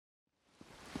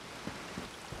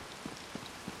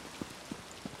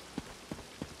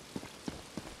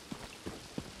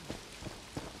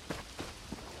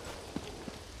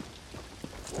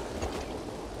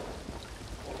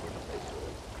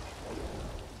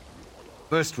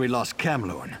First we lost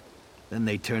Camlorn. Then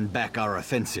they turned back our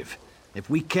offensive. If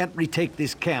we can't retake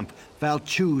this camp,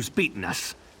 Valchu's beaten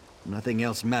us. Nothing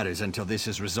else matters until this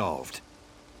is resolved.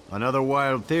 Another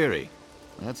wild theory.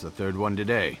 That's the third one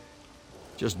today.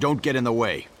 Just don't get in the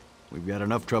way. We've got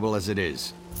enough trouble as it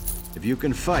is. If you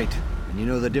can fight, and you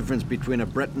know the difference between a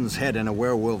Breton's head and a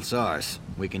werewolf's arse,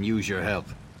 we can use your help.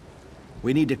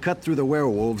 We need to cut through the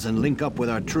werewolves and link up with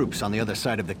our troops on the other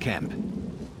side of the camp.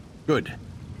 Good.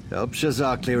 Help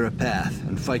Shazar clear a path,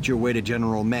 and fight your way to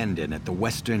General Mandin at the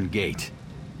Western Gate.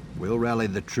 We'll rally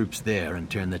the troops there and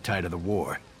turn the tide of the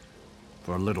war.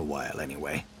 For a little while,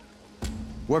 anyway.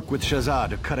 Work with Shazar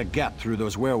to cut a gap through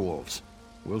those werewolves.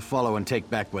 We'll follow and take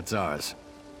back what's ours.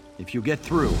 If you get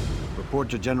through, report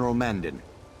to General Mandin.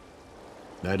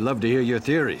 I'd love to hear your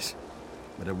theories,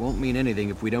 but it won't mean anything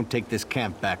if we don't take this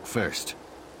camp back first.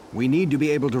 We need to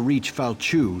be able to reach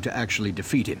Valchu to actually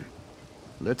defeat him.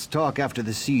 Let's talk after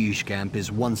the siege camp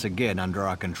is once again under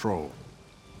our control.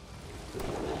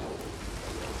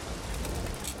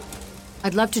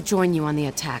 I'd love to join you on the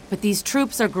attack, but these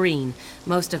troops are green.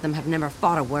 Most of them have never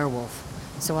fought a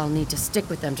werewolf, so I'll need to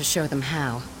stick with them to show them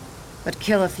how. But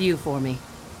kill a few for me.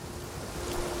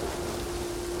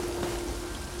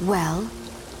 Well?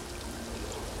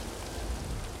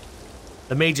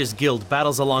 The Mages Guild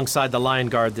battles alongside the Lion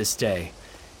Guard this day.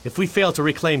 If we fail to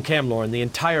reclaim Camlorn, the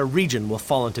entire region will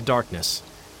fall into darkness.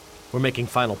 We're making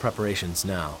final preparations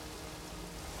now.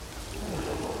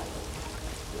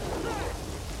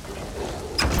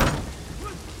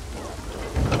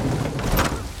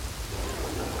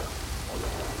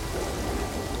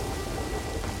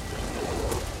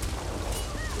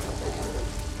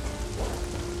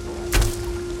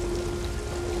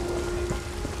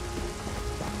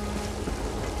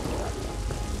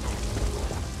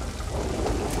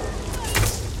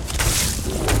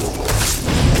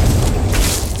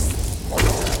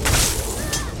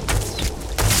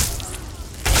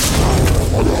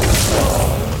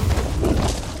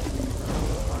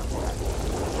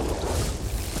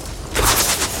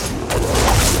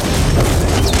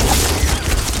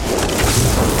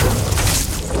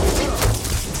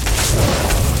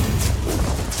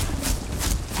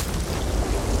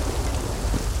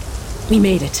 We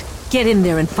made it. Get in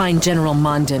there and find General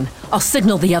Mandin. I'll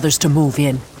signal the others to move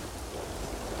in.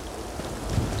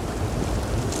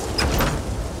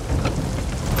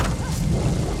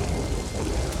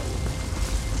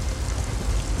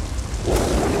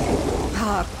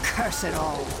 Ah, curse it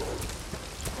all.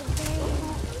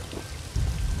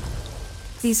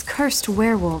 These cursed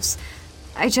werewolves.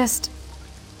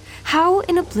 How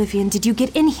in Oblivion did you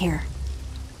get in here?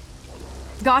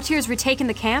 Gautier's retaken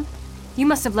the camp? You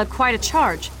must have led quite a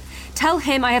charge. Tell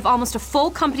him I have almost a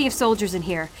full company of soldiers in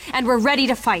here, and we're ready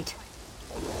to fight.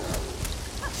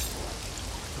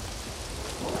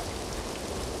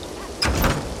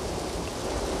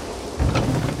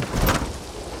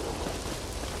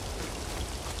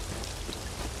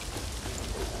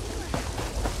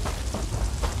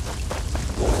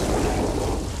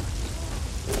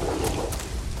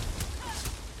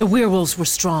 The werewolves were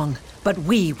strong, but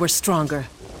we were stronger.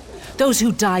 Those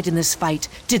who died in this fight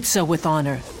did so with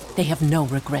honor. They have no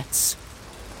regrets.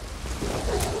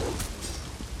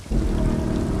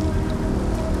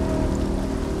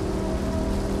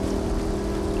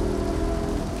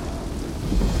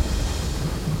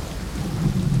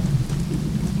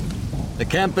 The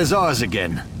camp is ours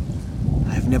again.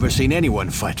 I've never seen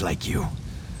anyone fight like you.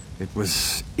 It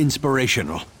was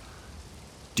inspirational.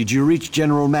 Did you reach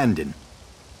General Mandin?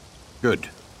 Good.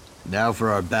 Now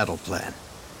for our battle plan.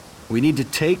 We need to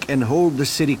take and hold the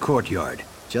city courtyard,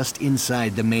 just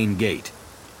inside the main gate.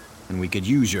 And we could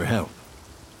use your help.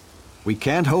 We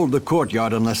can't hold the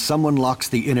courtyard unless someone locks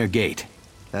the inner gate.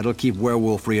 That'll keep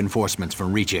werewolf reinforcements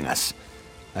from reaching us.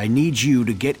 I need you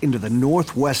to get into the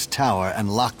northwest tower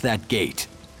and lock that gate.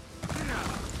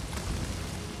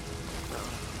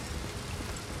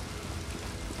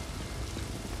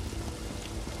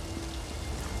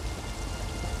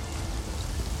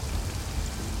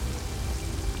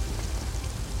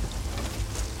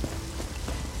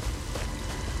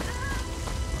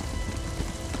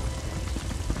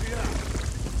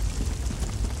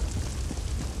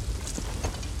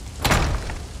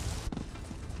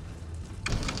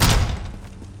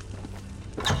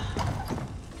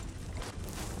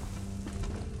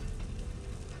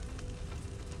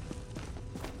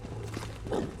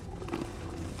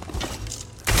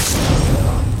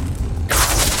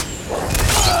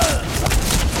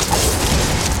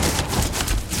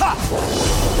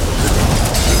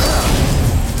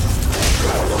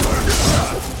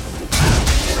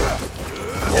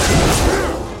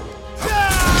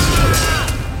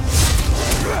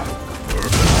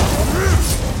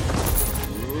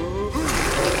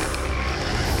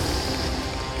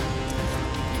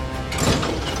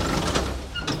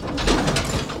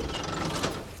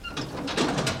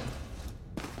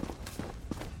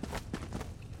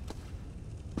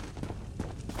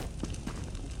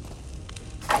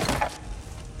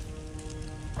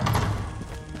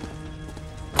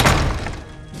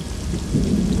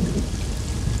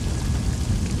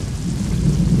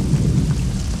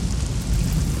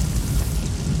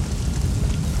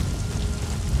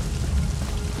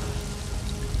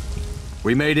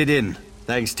 We made it in,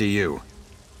 thanks to you.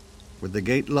 With the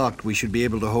gate locked, we should be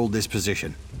able to hold this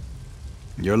position.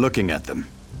 You're looking at them.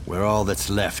 We're all that's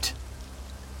left.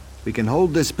 We can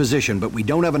hold this position, but we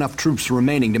don't have enough troops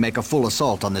remaining to make a full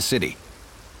assault on the city.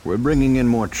 We're bringing in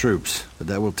more troops, but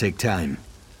that will take time.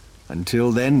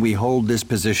 Until then, we hold this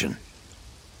position.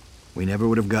 We never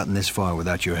would have gotten this far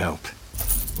without your help.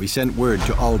 We sent word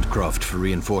to Aldcroft for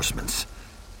reinforcements.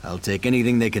 I'll take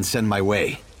anything they can send my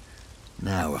way.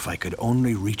 Now, if I could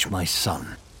only reach my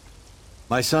son.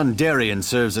 My son Darien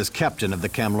serves as captain of the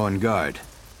Camlorn Guard.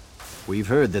 We've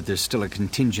heard that there's still a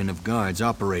contingent of guards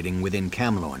operating within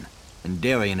Camlorn, and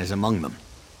Darien is among them.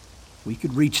 We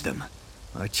could reach them.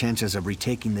 Our chances of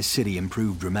retaking the city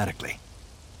improve dramatically.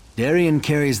 Darien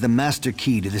carries the master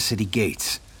key to the city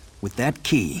gates. With that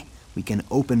key, we can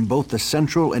open both the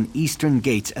central and eastern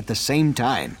gates at the same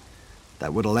time.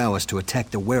 That would allow us to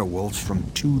attack the werewolves from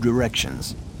 2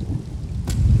 directions.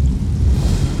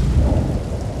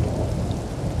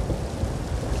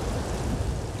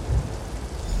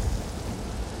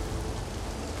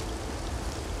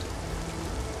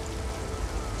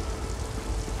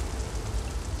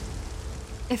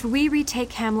 If we retake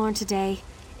Camlorn today,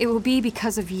 it will be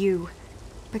because of you.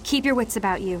 But keep your wits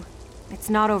about you. It's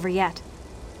not over yet.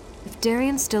 If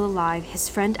Darien's still alive, his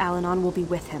friend Alanon will be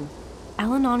with him.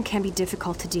 Alanon can be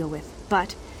difficult to deal with,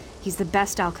 but he's the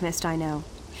best alchemist I know.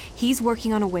 He's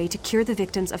working on a way to cure the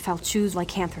victims of Falchu's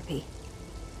lycanthropy.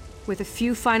 With a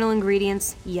few final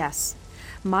ingredients, yes.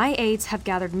 My aides have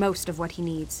gathered most of what he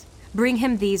needs. Bring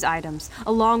him these items,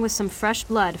 along with some fresh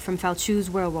blood from Falchu's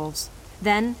werewolves.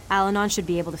 Then, Alanon should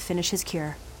be able to finish his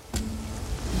cure.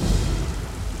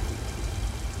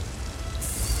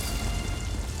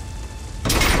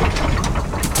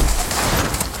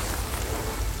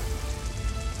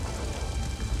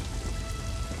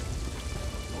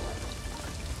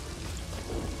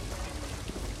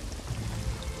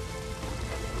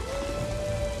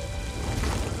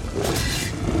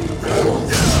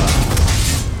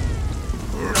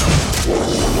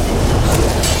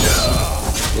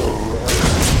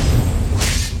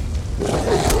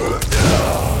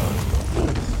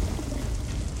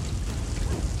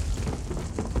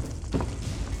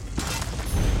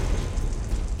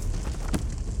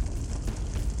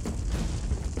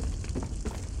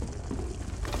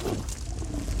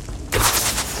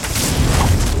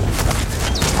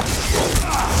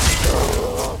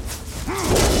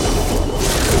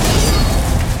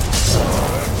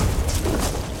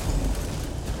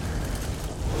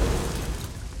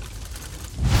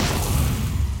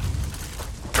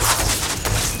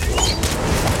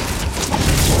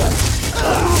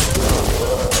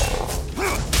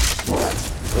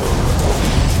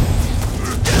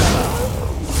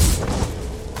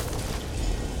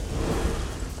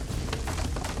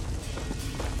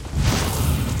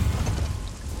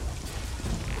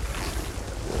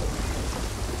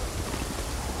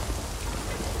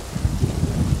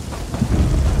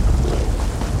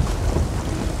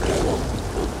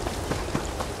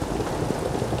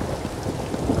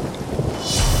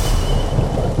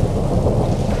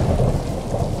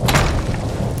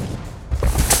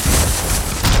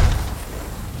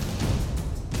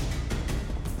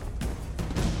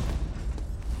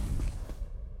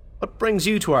 What brings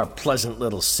you to our pleasant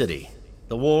little city?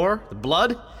 The war? The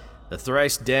blood? The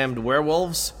thrice-damned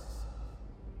werewolves?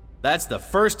 That's the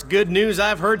first good news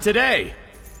I've heard today!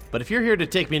 But if you're here to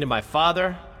take me to my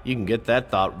father, you can get that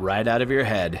thought right out of your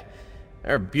head.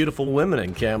 There are beautiful women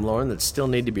in Camlorn that still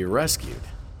need to be rescued.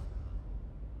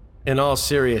 In all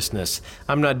seriousness,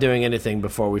 I'm not doing anything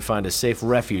before we find a safe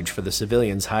refuge for the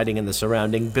civilians hiding in the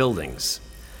surrounding buildings.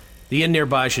 The inn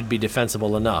nearby should be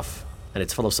defensible enough, and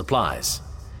it's full of supplies.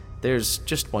 There's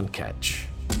just one catch.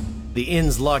 The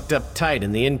inn's locked up tight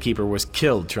and the innkeeper was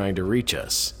killed trying to reach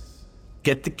us.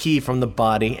 Get the key from the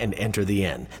body and enter the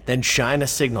inn, then shine a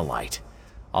signal light.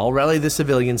 I'll rally the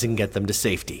civilians and get them to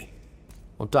safety.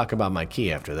 We'll talk about my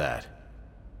key after that.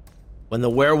 When the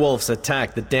werewolves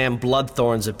attacked, the damn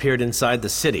bloodthorns appeared inside the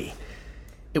city.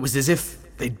 It was as if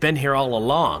they'd been here all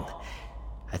along.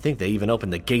 I think they even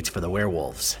opened the gates for the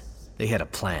werewolves. They had a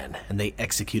plan, and they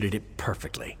executed it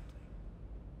perfectly.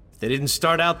 If they didn't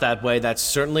start out that way, that's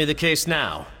certainly the case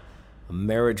now. A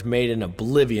marriage made in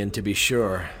oblivion, to be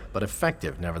sure, but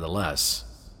effective nevertheless.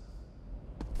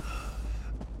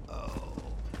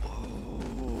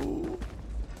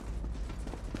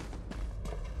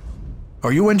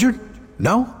 Are you injured?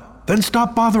 No? Then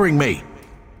stop bothering me.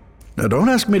 Now don't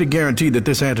ask me to guarantee that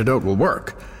this antidote will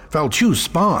work. Falchu's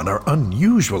spawn are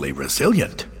unusually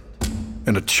resilient.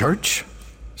 In a church?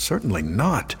 Certainly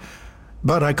not.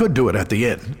 But I could do it at the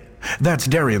inn. That's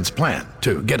Darian's plan,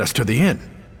 to get us to the inn.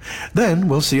 Then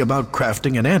we'll see about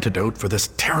crafting an antidote for this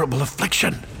terrible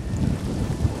affliction.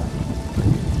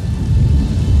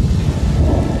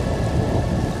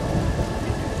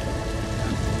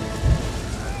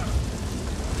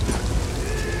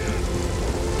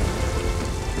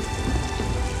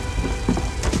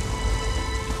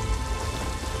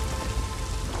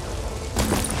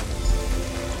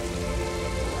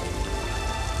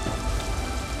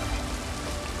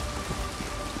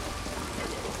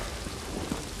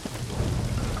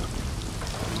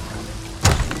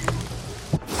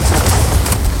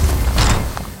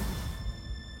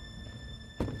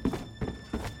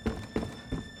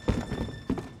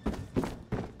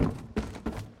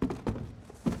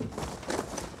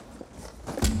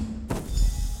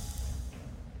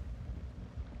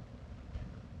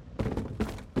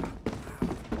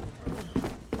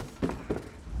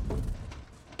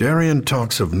 Darian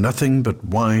talks of nothing but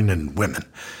wine and women.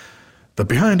 But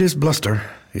behind his bluster,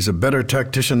 he's a better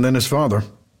tactician than his father.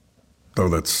 Though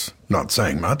that's not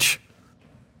saying much.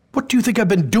 What do you think I've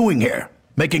been doing here?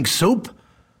 Making soup?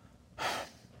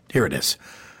 Here it is.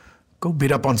 Go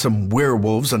beat up on some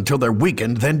werewolves until they're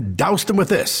weakened, then douse them with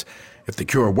this. If the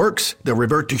cure works, they'll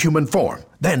revert to human form.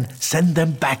 Then send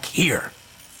them back here.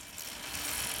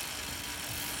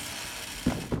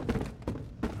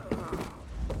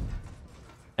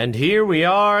 And here we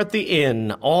are at the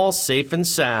inn, all safe and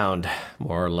sound,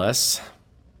 more or less.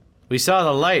 We saw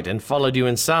the light and followed you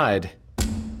inside.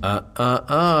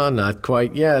 Not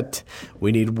quite yet.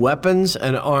 We need weapons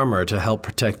and armor to help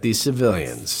protect these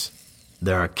civilians.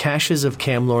 There are caches of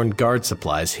Camlorn guard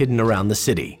supplies hidden around the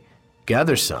city.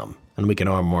 Gather some, and we can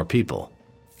arm more people.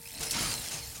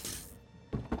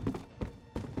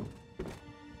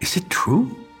 Is it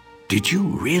true? Did you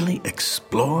really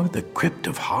explore the Crypt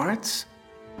of Hearts?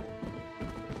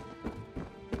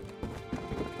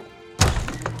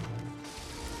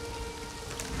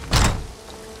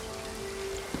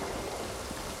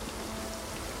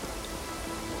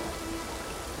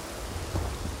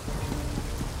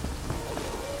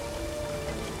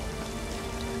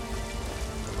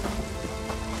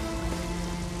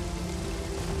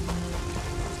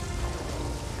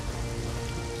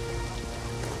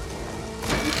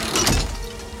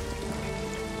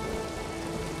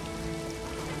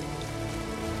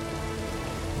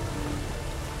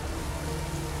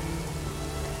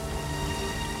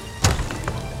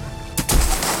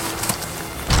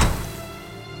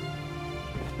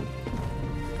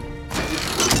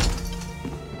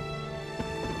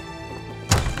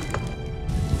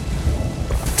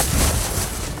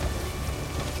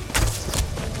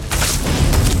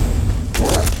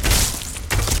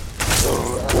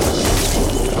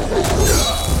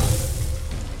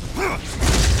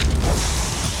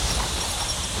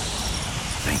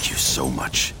 So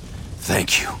much.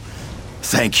 Thank you.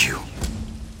 Thank you.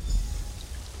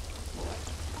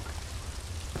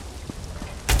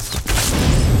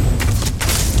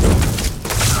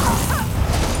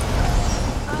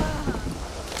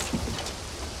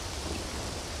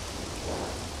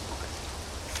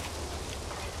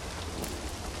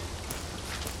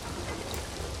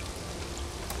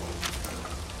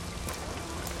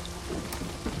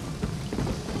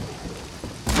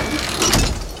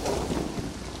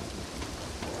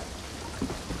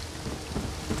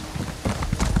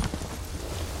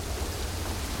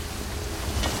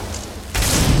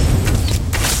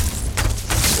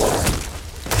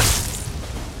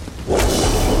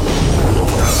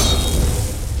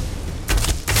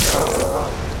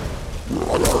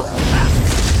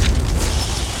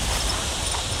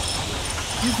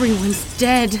 Everyone's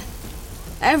dead.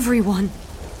 Everyone.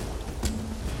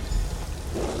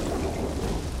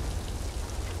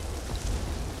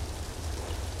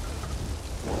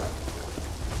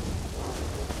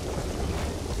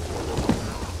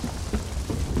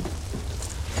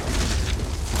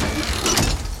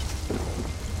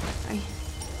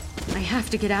 I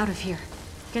have to get out of here.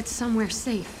 Get somewhere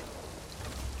safe.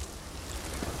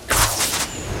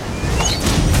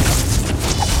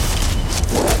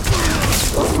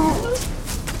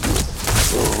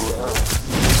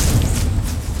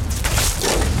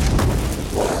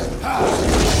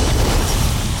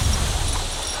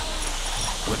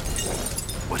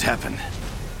 What happened?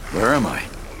 Where am I?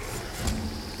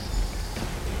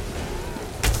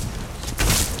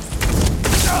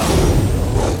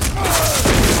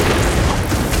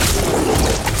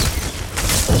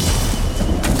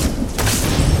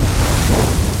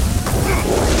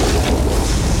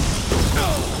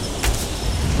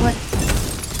 What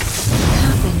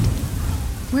happened?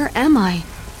 Where am I?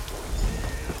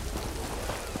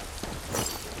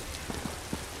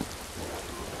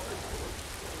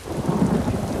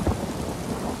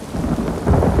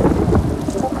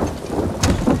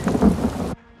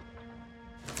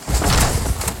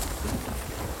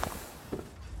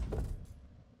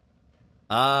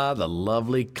 Ah, the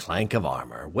lovely clank of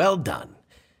armor. Well done.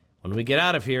 When we get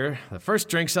out of here, the first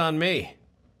drink's on me.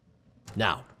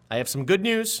 Now, I have some good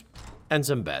news and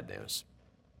some bad news.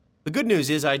 The good news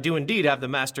is I do indeed have the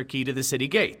master key to the city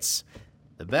gates.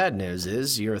 The bad news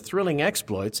is your thrilling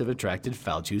exploits have attracted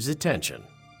Falchu's attention.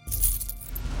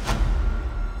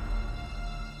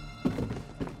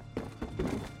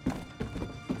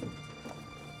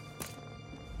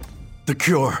 The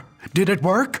cure. Did it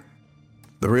work?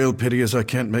 The real pity is I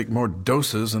can't make more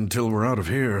doses until we're out of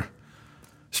here.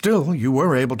 Still, you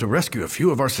were able to rescue a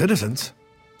few of our citizens.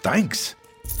 Thanks.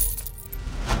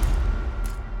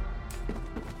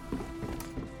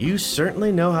 You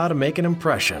certainly know how to make an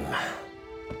impression.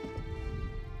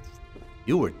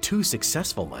 You were too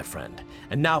successful, my friend,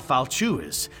 and now Falchu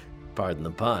is, pardon the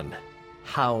pun,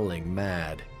 howling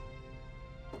mad.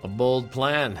 A bold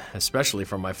plan, especially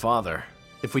for my father.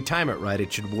 If we time it right,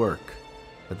 it should work.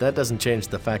 But that doesn't change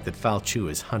the fact that Falchu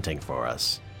is hunting for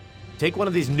us. Take one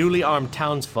of these newly armed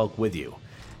townsfolk with you.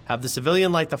 Have the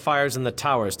civilian light the fires in the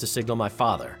towers to signal my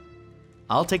father.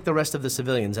 I'll take the rest of the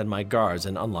civilians and my guards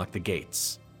and unlock the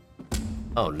gates.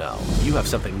 Oh no, you have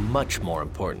something much more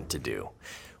important to do.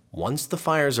 Once the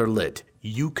fires are lit,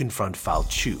 you confront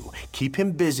Falchu. Keep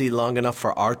him busy long enough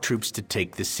for our troops to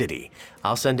take the city.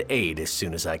 I'll send aid as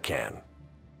soon as I can.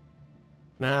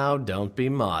 Now, don't be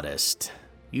modest.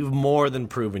 You've more than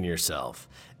proven yourself.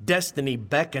 Destiny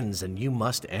beckons and you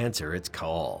must answer its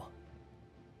call.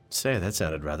 Say, that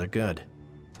sounded rather good.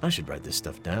 I should write this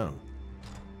stuff down.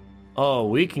 Oh,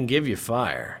 we can give you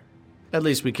fire. At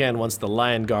least we can once the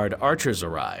Lion Guard archers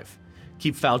arrive.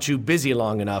 Keep Falchu busy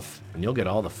long enough, and you'll get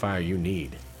all the fire you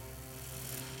need.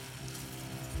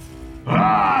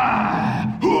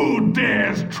 Ah! Who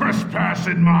dares trespass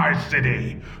in my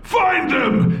city? Find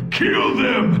them! Kill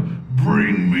them!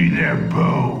 Bring me their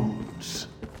bones!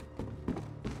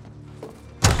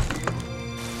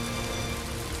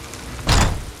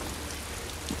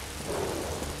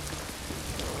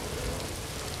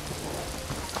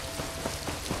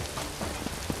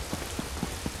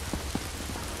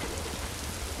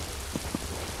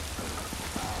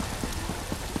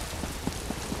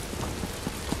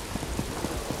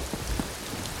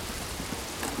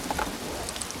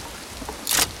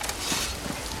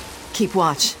 Keep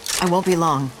watch. I won't be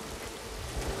long.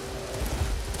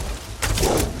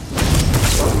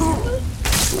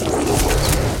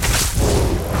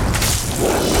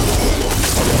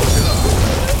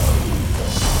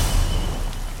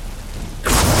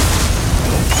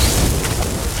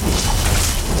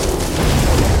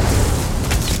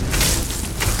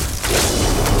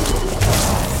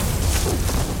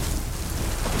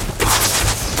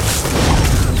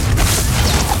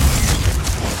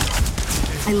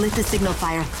 I lit the signal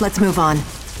fire. Let's move on.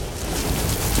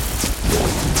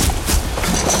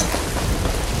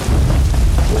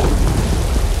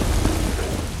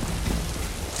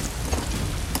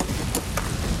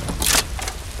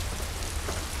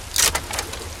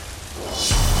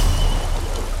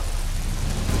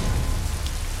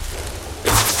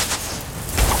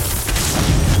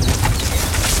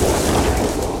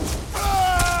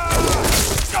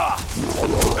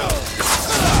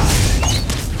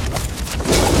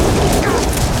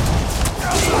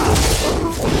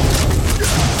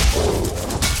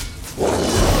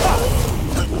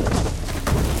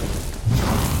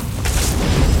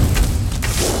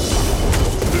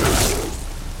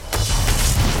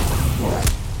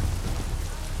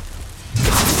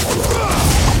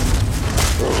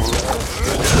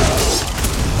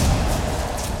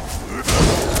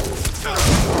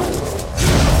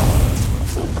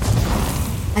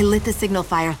 I lit the signal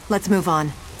fire. Let's move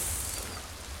on.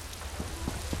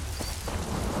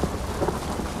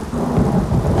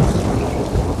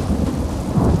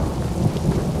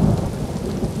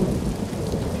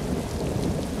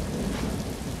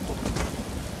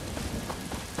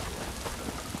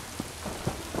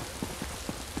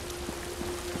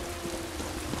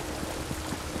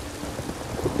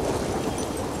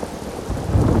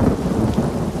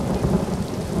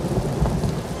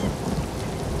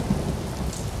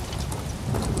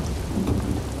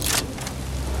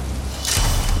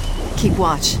 Keep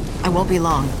watch. I won't be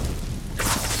long.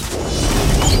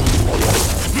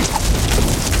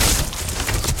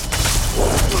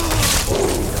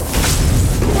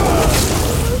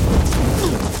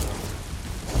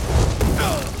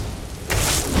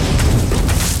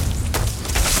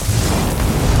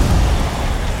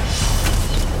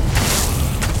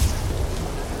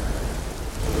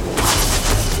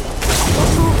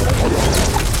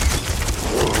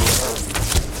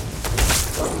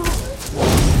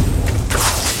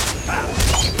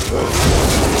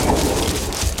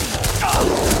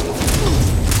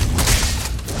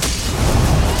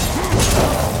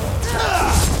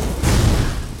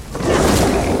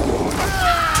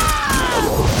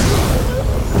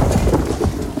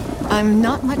 I'm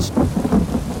not much...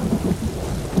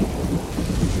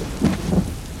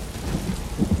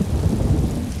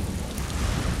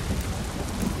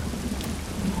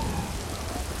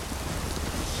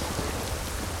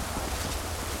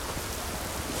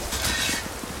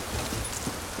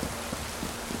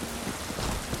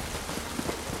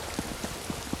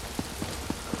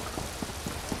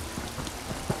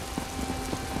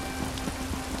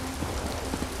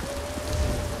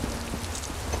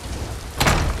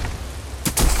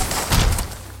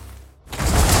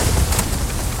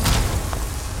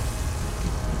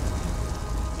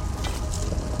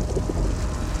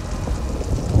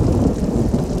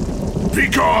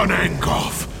 Begone,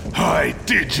 Angoff! I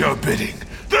did your bidding.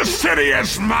 The city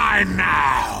is mine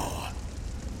now!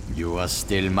 You are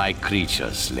still my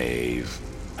creature, slave.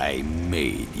 I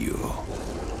made you.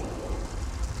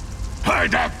 I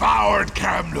devoured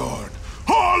Camlorn.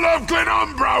 All of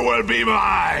Glenumbra will be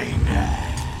mine!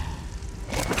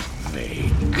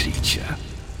 Vain creature.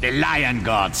 The Lion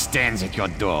God stands at your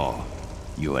door.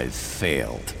 You have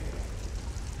failed.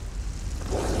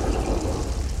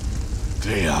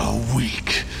 They are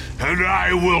weak, and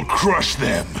I will crush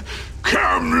them.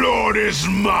 Camlorn is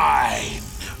mine!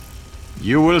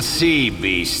 You will see,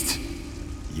 beast.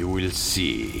 You will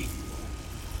see.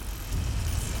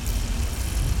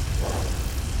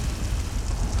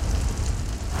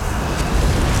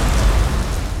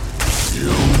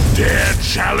 You dare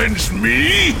challenge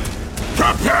me?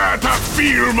 Prepare to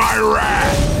feel my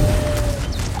wrath!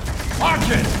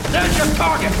 Archers, there's your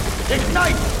target!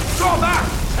 Ignite! Draw back!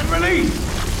 And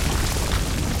release!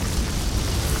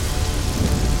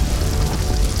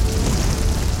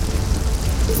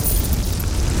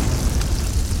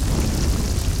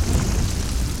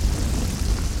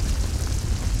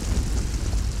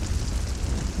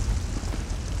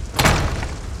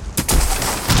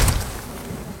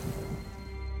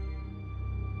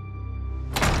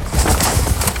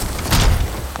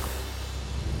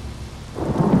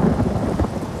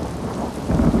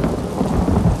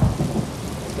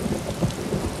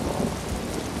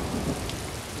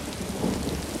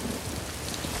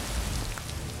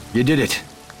 You did it.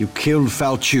 You killed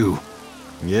Falchu.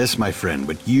 Yes, my friend,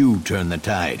 but you turned the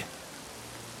tide.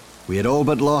 We had all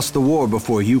but lost the war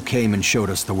before you came and showed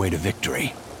us the way to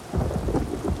victory.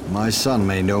 My son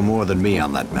may know more than me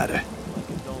on that matter.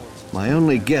 My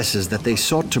only guess is that they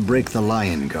sought to break the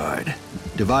Lion Guard,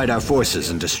 divide our forces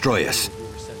and destroy us.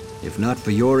 If not for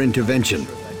your intervention,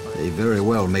 they very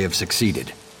well may have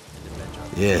succeeded.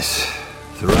 Yes,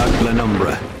 throughout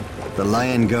Glenumbra, the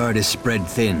Lion Guard is spread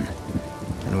thin.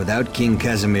 And without King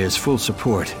Casimir's full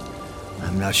support,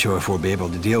 I'm not sure if we'll be able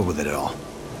to deal with it all.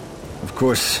 Of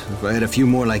course, if I had a few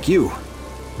more like you,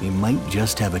 we might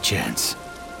just have a chance.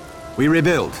 We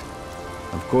rebuild.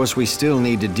 Of course, we still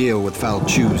need to deal with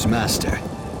Falchu's master.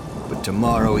 But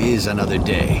tomorrow is another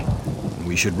day, and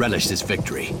we should relish this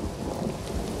victory.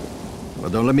 Well,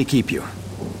 don't let me keep you.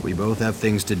 We both have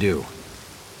things to do,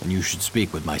 and you should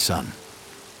speak with my son.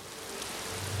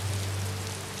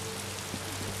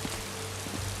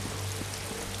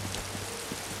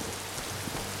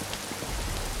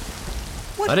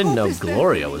 I didn't know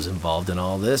Gloria was involved in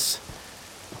all this.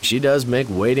 She does make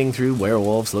wading through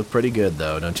werewolves look pretty good,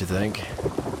 though, don't you think?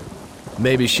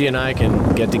 Maybe she and I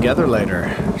can get together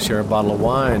later, share a bottle of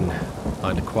wine,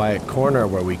 find a quiet corner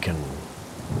where we can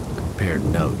compare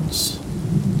notes.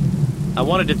 I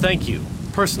wanted to thank you,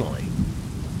 personally.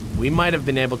 We might have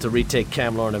been able to retake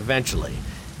Camlorn eventually,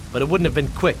 but it wouldn't have been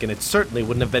quick, and it certainly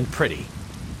wouldn't have been pretty.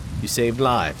 You saved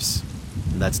lives,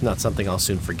 and that's not something I'll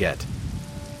soon forget.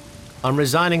 I'm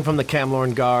resigning from the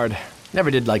Camlorn Guard.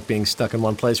 Never did like being stuck in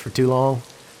one place for too long.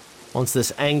 Once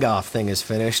this Angoff thing is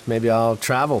finished, maybe I'll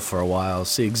travel for a while,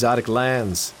 see exotic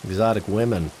lands, exotic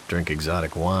women, drink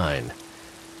exotic wine.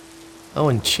 Oh,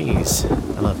 and cheese.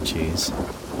 I love cheese.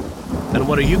 And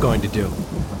what are you going to do?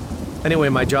 Anyway,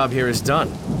 my job here is done.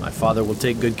 My father will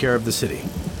take good care of the city.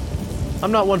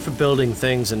 I'm not one for building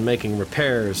things and making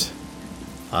repairs.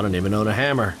 I don't even own a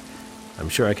hammer. I'm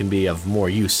sure I can be of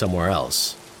more use somewhere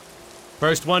else.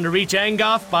 First one to reach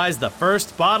Angoff buys the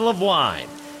first bottle of wine.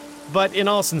 But in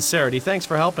all sincerity, thanks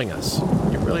for helping us.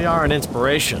 You really are an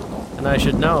inspiration, and I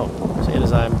should know, seeing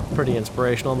as I'm pretty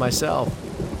inspirational myself.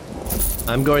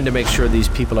 I'm going to make sure these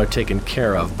people are taken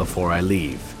care of before I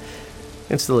leave.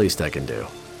 It's the least I can do.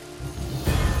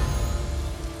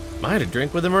 I had a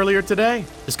drink with him earlier today.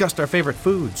 Discussed our favorite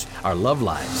foods, our love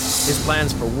lives, his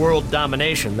plans for world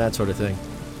domination, that sort of thing.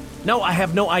 No, I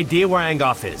have no idea where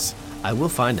Angoff is. I will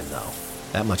find him, though.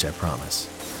 That much I promise.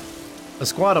 A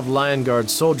squad of Lion Guard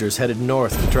soldiers headed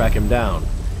north to track him down.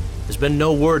 There's been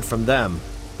no word from them,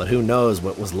 But who knows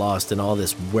what was lost in all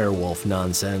this werewolf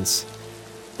nonsense.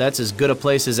 That's as good a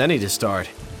place as any to start.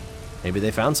 Maybe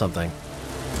they found something.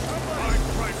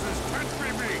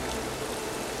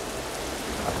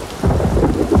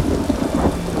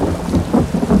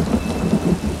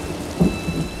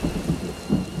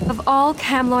 Of all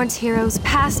Camlorn's heroes,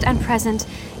 past and present,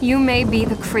 you may be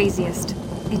the craziest.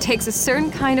 It takes a certain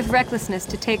kind of recklessness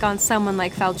to take on someone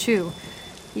like Falchu.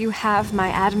 You have my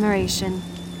admiration.